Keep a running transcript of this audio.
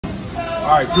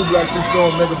All right, 2 Black, 2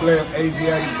 Storm, Mega Blast,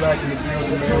 Aziatikk Blakk in the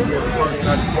building, man. We had the first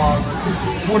night of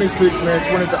Kwanzaa. 26, man,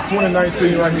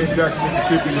 2019 right here in Jackson,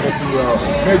 Mississippi at the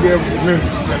Mega Community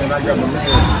Center. And I got my man,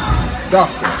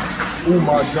 Dr.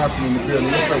 Umar Johnson in the building.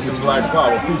 What's up, Black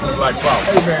Power? Peace and Black Power.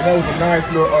 Hey, man, that was a nice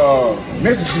little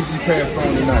message you passed on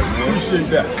tonight, man. Appreciate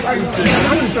that. How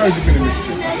many times you been in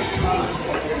Mississippi?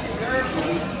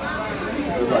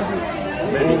 Like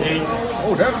maybe 8.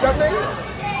 Oh, that's that nigga?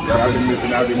 Yeah, I've been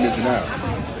missing out.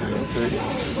 Okay.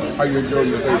 How you enjoy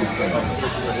your baby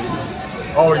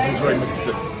stuff? Always enjoy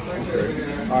Mississippi.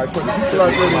 Okay. All right, for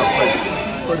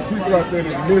the people out there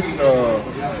that missed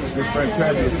this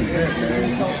fantabulous event,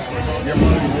 man, give them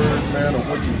a few words, man, on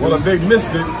what you do. Well, if they missed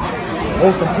it, the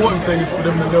most important thing is for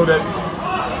them to know that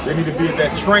they need to be at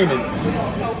that training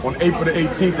on April the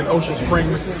 18th in Ocean Spring,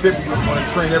 Mississippi. We're going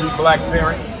to train every black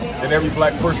parent and every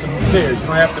black person who cares. You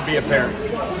don't have to be a parent.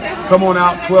 Come on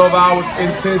out, 12 hours,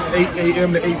 intense, 8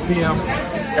 a.m. to 8 p.m.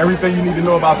 Everything you need to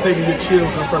know about saving your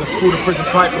children from the school to prison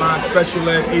pipeline, special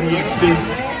ed, ADHD.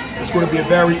 It's going to be a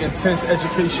very intense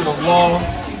educational law,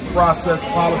 process,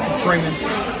 policy training.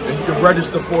 And you can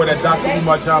register for it at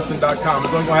drumarjohnson.com.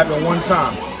 It's only going to happen one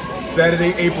time.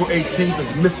 Saturday, April 18th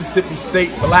is Mississippi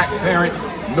State Black Parent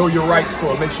Know Your Rights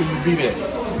Tour. Make sure you be there.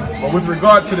 But with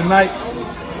regard to the night,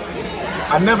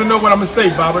 I never know what I'm gonna say,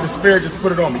 Baba. The Spirit just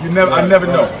put it on me. I never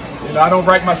know. You know, I don't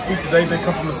write my speeches. Everything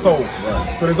comes from the soul.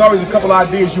 Right. So there's always a couple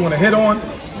ideas you want to hit on,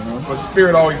 but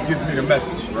Spirit always gives me the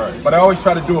message. Right. But I always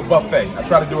try to do a buffet. I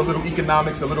try to do a little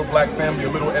economics, a little black family, a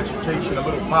little education, a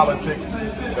little politics,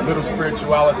 a little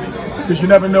spirituality, because you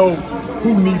never know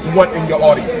who needs what in your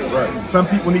audience. Right. Some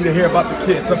people need to hear about the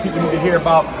kids. Some people need to hear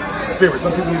about spirit.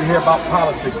 Some people need to hear about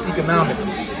politics,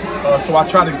 economics. So I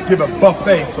try to give a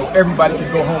buffet so everybody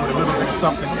can go home with a little bit of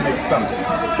something in their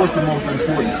stomach. What's the most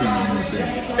important to you?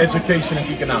 Education and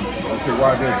economics. Okay,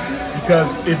 why that?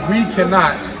 Because if we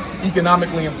cannot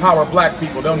economically empower black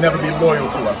people, they'll never be loyal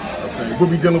to us. Okay. We'll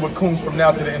be dealing with coons from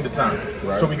now to the end of time.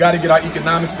 Right. So we got to get our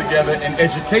economics together, and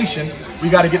education, we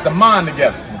got to get the mind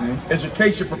together.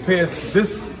 Education prepares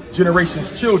this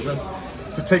generation's children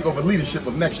to take over leadership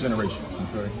of next generation.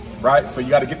 Okay. Right? So you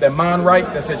got to get that mind right,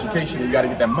 that's education, and you got to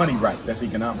get that money right, that's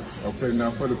economics. Okay, now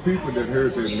for the people that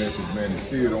heard that message, man, and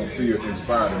still don't feel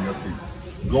inspired enough to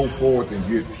go forth and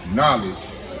get knowledge,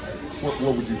 what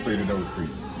would you say to those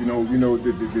people? You know,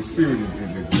 the spirit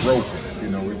is broken. You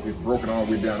know, it's broken all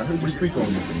the way down. I heard you speak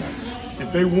on this tonight.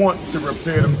 If they want to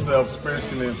repair themselves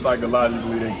spiritually and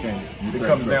psychologically, they can. It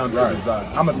comes down to desire.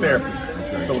 I'm a therapist.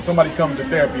 Okay. So when somebody comes to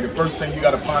therapy, the first thing you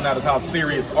got to find out is how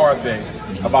serious are they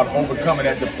about overcoming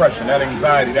that depression, that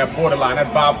anxiety, that borderline,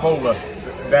 that bipolar,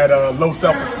 that low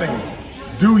self-esteem.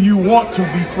 Do you want to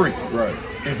be free? Right.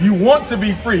 If you want to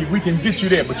be free, we can get you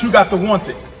there, but you got to want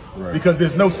it. Right. Because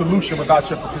there's no solution without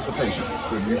your participation.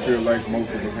 So do you feel like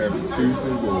most of us have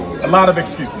excuses? Or? A lot of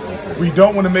excuses. Okay. We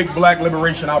don't want to make black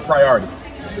liberation our priority.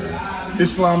 Okay.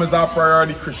 Islam is our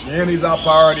priority, Christianity is our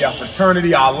priority, our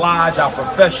fraternity, our lodge, our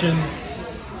profession,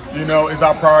 you know, is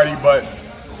our priority, but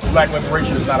black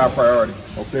liberation is not our priority.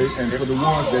 Okay, and for the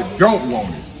ones that don't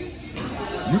want it,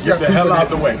 you get the hell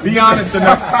out of the way. Be honest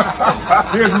enough.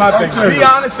 Here's my thing. Okay. Be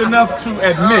honest enough to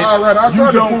admit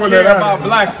you don't care about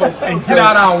black folks and get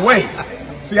out our way.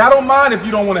 See, I don't mind if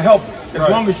you don't want to help us, as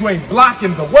long as you ain't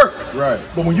blocking the work. Right.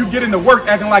 But when you get into work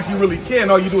acting like you really care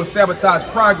and all you do is sabotage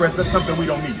progress, that's something we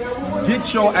don't need.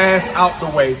 Get your ass out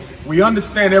the way. We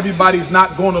understand everybody's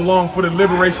not going along for the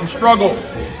liberation struggle.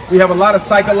 We have a lot of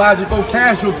psychological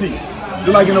casualties.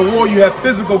 Like in a war, you have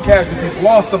physical casualties,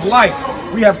 loss of life.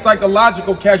 We have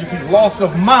psychological casualties, loss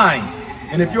of mind.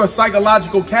 And if you're a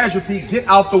psychological casualty, get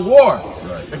out the war.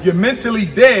 Right. If you're mentally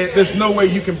dead, there's no way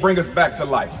you can bring us back to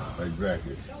life.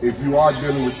 Exactly. If you are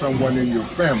dealing with someone in your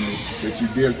family that you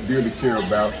dearly care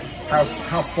about, how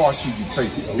far should you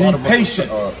take it? Be patient.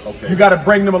 Okay. You got to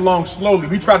bring them along slowly.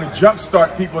 We try to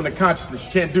jumpstart people into consciousness.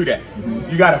 You can't do that.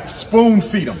 You got to spoon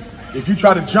feed them. If you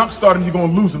try to jumpstart them, you're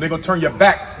going to lose them. They're going to turn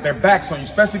their backs on you,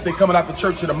 especially if they're coming out the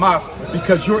church or the mosque,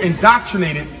 because you're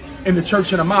indoctrinated in the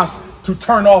church and the mosque to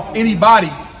turn off anybody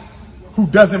who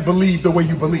doesn't believe the way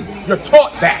you believe. You're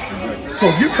taught that. So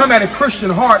if you come at a Christian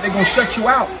heart, they're going to shut you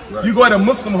out. Right. You go at a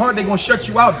Muslim heart, they're going to shut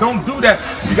you out. Don't do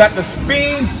that. You got to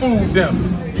spoon food them.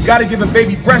 You got to give a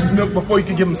baby breast milk before you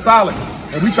can give them solids.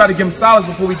 And we try to give them solids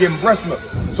before we give them breast milk.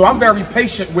 So I'm very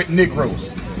patient with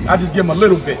Negroes. I just give them a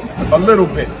little bit,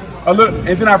 and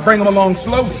then I bring them along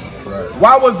slowly. Right.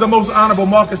 Why was the most honorable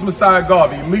Marcus Messiah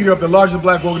Garvey leader of the largest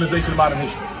black organization in modern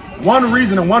history? One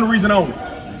reason and one reason only.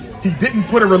 He didn't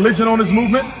put a religion on his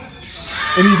movement,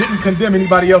 and he didn't condemn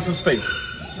anybody else's faith.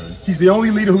 Okay. He's the only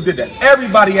leader who did that.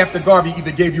 Everybody after Garvey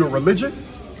either gave you a religion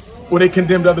or they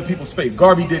condemned other people's faith.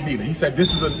 Garvey didn't either. He said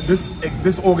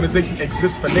this organization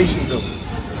exists for nation building.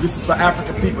 This is for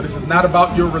African people. This is not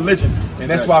about your religion. And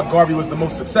that's why Garvey was the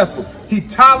most successful. He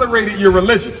tolerated your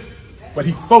religion, but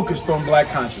he focused on black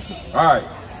consciousness. All right.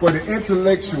 For the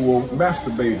intellectual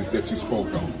masturbators that you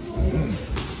spoke on,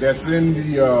 that's in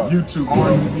the YouTube,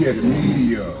 the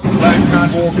media, black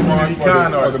conscious community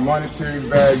for the monetary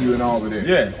value and all of that.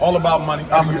 Yeah, all about money.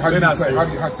 How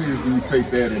serious do you take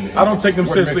that in? I don't take them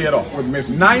seriously at all.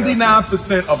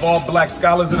 99% of all black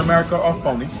scholars in America are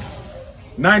phonies.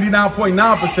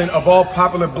 99.9% of all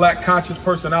popular black conscious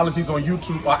personalities on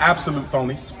YouTube are absolute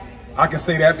phonies. I can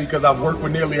say that because I've worked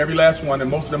with nearly every last one,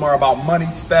 and most of them are about money,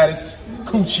 status,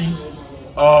 coochie,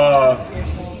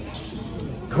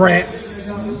 grants,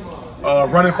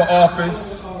 running for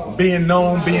office, being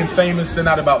known, being famous. They're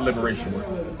not about liberation work.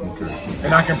 Okay.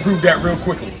 And I can prove that real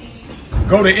quickly.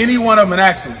 Go to any one of them and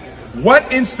ask them,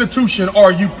 what institution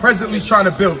are you presently trying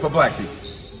to build for black people?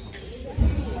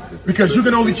 Because you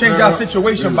can only change our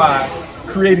situation by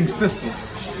creating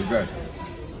systems. Exactly.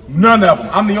 None of them.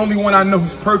 I'm the only one I know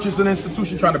who's purchased an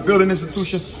institution, trying to build an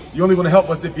institution. You're only going to help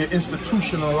us if you're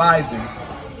institutionalizing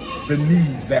the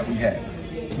needs that we have.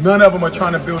 None of them are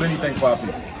trying to build anything for our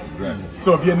people. Exactly.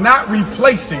 So if you're not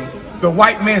replacing the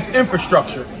white man's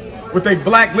infrastructure with a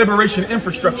black liberation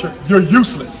infrastructure, you're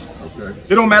useless. Okay.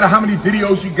 It don't matter how many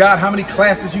videos you got, how many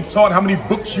classes you taught, how many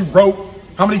books you wrote,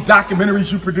 how many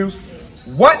documentaries you produced.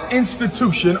 What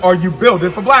institution are you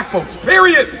building for black folks?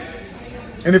 Period.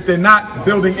 And if they're not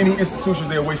building any institutions,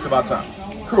 they're a waste of our time.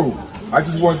 Cool. I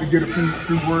just wanted to get a few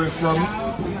words from you.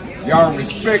 Y'all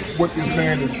respect what this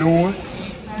man is doing.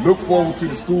 Look forward to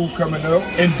the school coming up.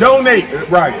 And donate.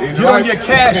 Right. Get on your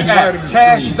Cash app,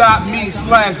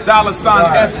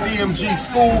 cash.me/$FDMG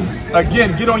school.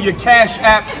 Again, get on your Cash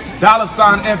app,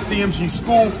 $FDMG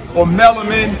school, or mail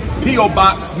them in, P.O.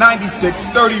 Box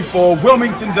 9634,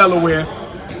 Wilmington, Delaware,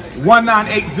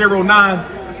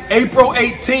 19809. April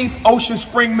 18th, Ocean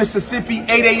Spring, Mississippi, 8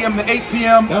 a.m. to 8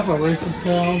 p.m. That's a racist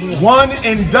calendar. One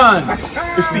and done.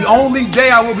 It's the only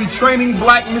day I will be training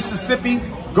Black Mississippi.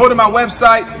 Go to my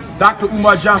website,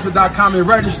 drumarjohnson.com, and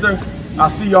register. I'll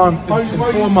see y'all in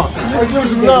 4 months.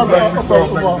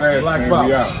 Black,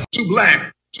 Too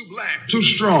black, too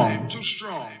strong.